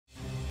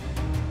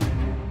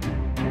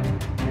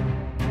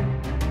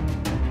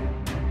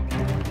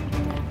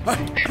Hey,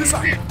 this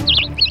side.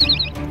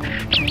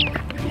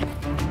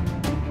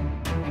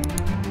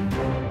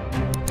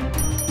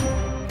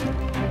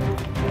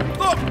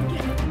 Stop!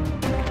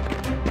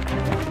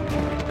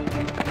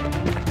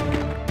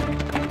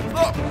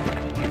 Stop!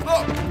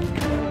 Stop!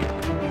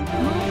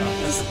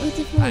 It's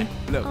beautiful. Hey,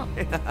 look.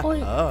 Ôi.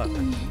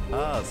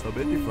 So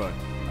beautiful.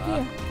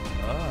 Here.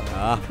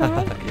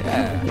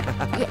 Yeah.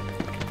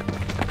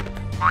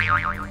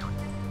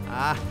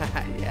 Yeah.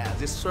 Yeah,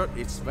 this shirt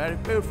is very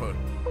beautiful.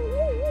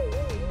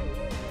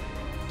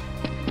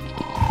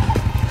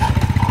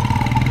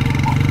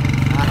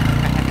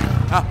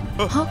 Hả?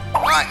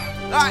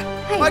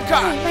 Hey, My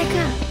car! hey, my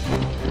car.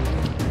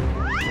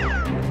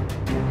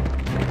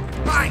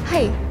 Hey,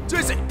 Hey,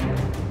 Tracy!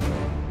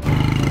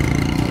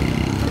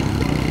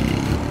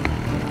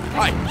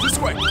 Hey, this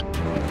way!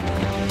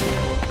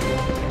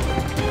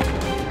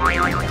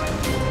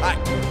 Hey,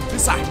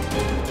 this side!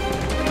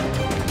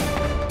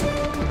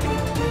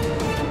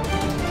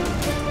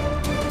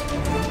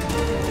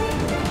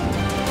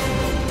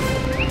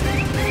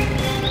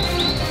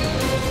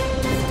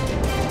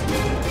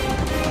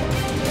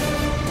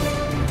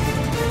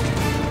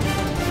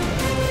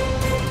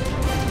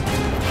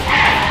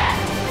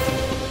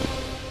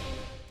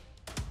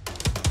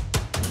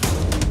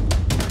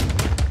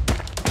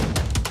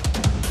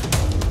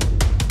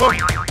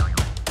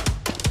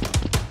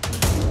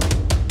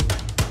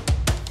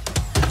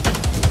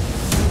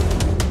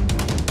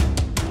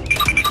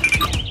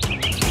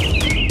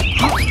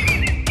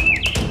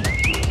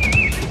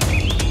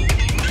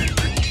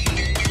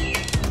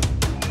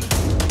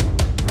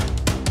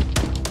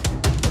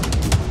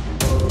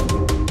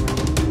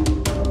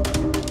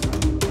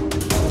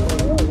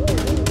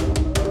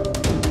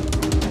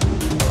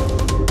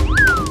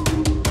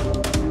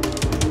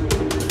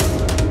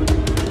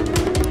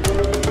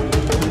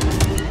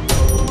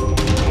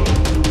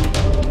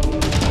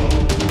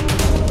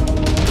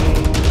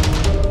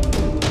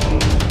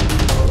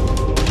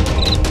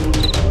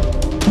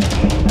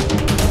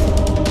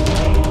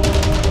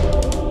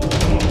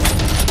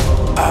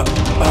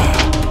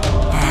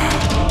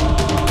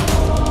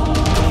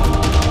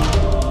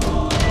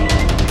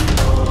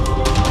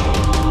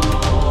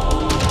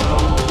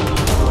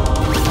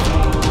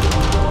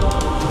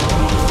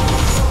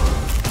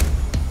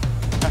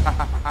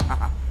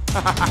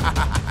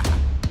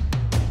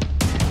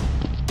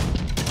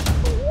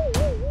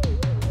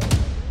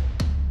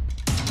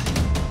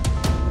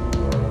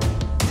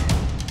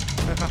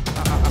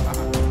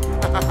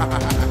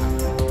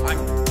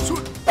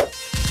 Shoot!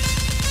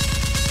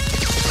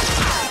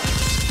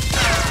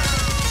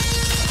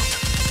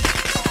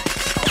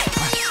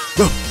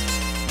 Go!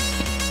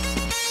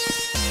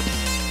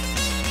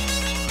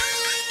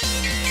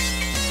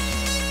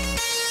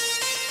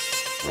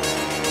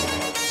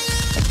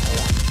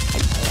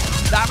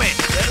 Damn it!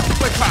 Get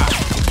off my car!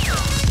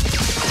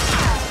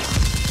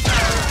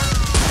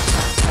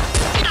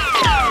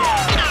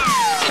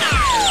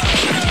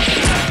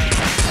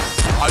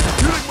 Are you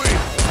kidding me?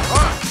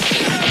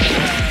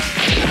 Huh?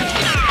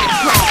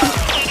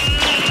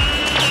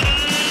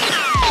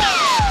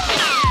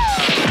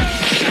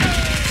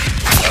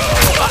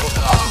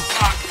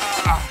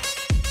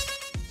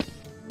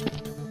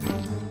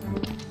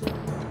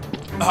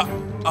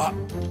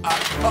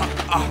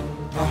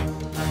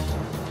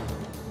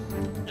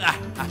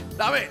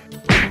 Damn it!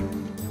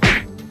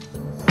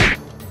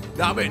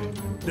 Damn it!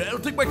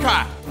 Don't take my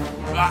car!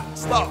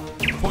 Stop!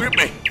 Forgive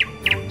me!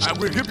 I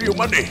will give you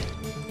money!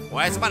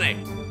 Where's money?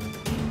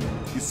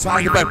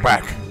 Inside your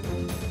backpack!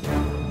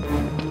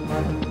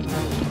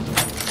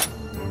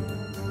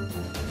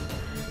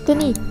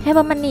 Tony, have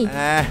a money.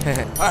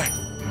 Hey!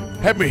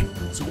 Help me!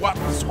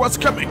 What's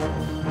coming?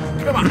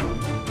 Come on!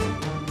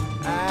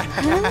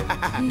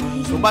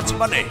 So much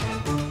money!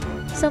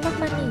 So much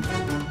money.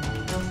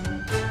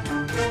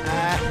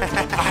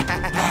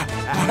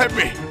 Help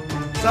me!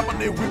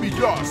 Somebody will be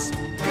yours!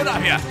 Get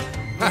out here!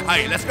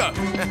 Hey, let's go!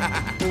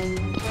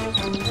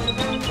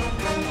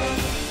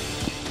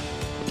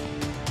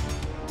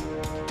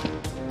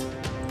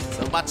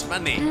 So much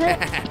money!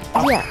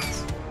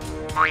 Yes.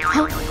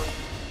 Hả?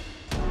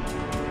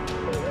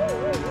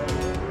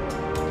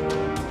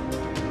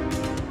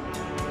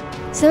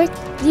 Search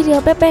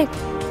video backpack.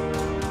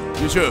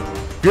 Teacher,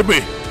 give me!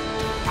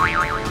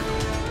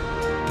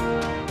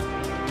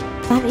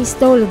 Man is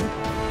stolen.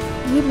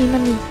 Give me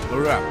money.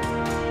 Hurry up!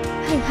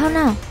 Hey, how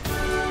now?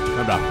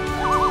 Calm down!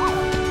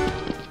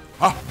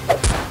 Huh?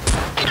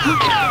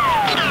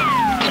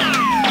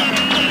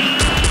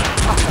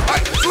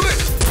 Hey, shoot it!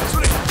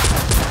 Shoot it!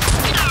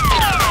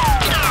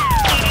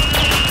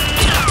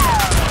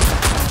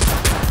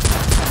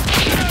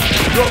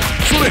 Go!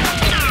 Shoot it!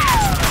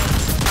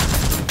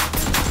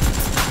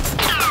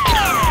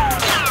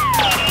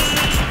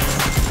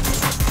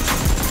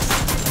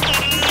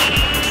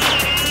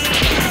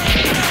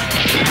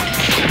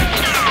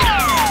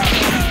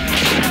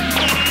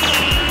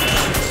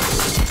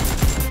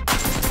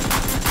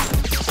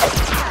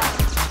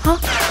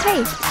 Hả?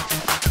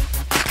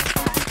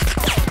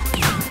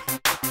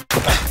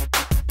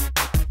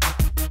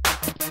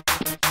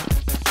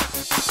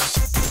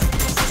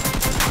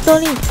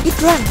 slowly.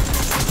 It run.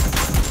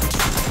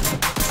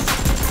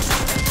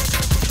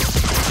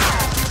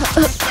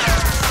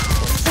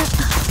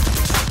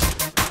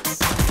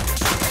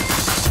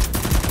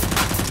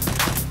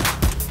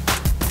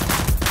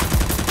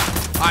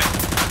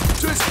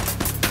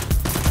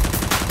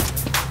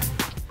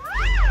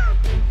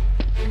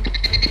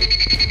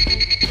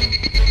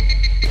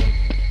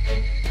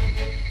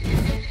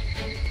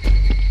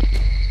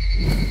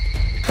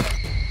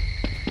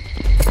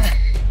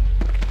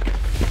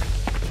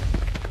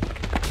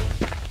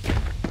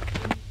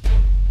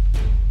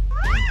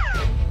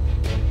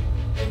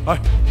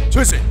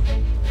 Twist it.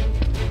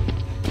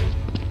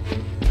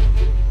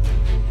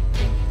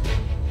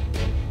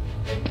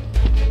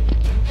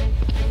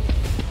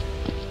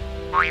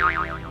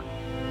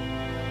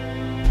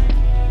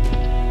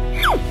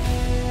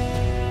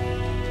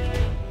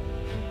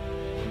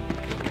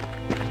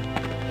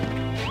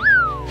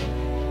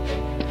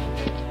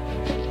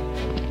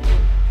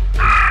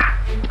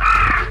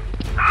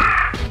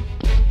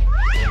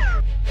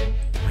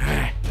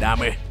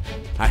 Damn it.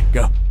 Hey,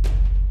 go.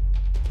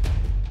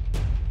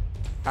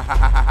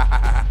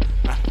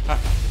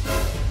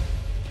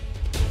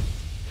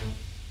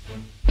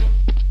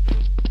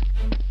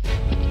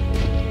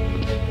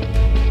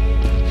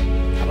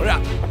 Hurry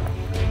up.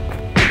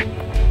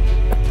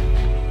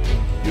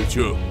 You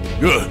two,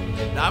 good.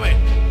 Damn it.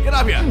 Get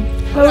up here.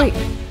 Hurry.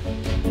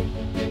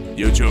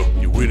 You two,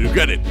 you will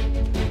get it.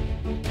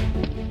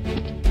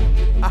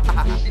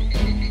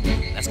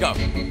 Let's go.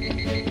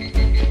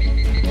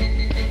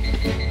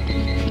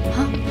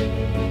 Huh?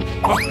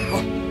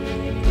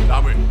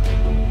 Damn it.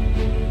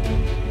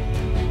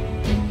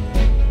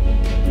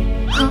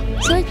 Hả?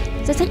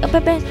 Sẽ xách ở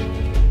bên bên.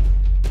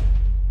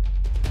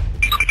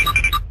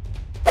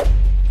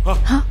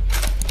 Hả?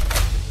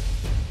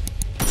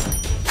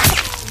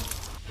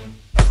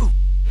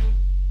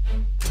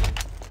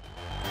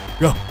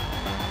 Go.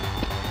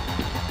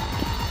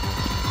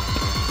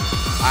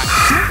 I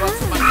got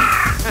some money.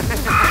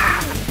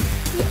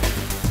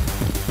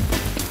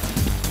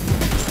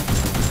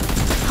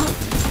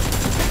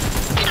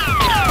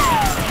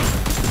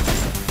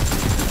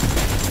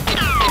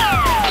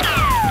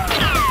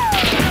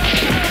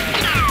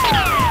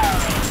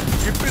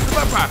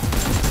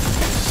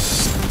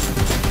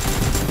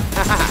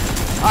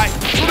 Ai,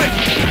 xuống đi.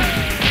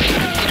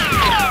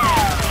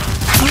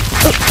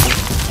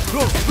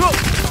 Go, go.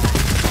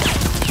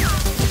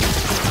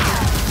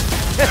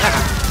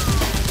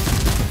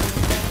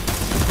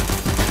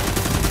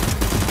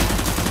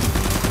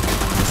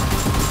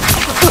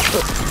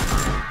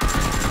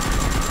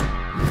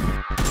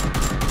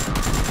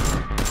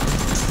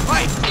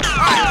 Ai,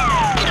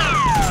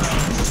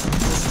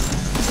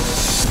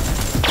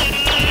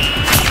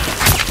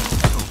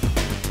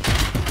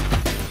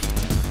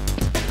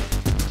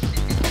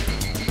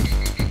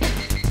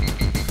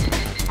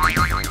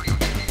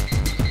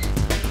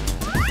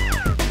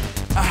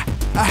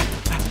 ai.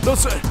 No,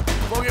 sir.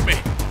 Forgive me.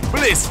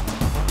 Please.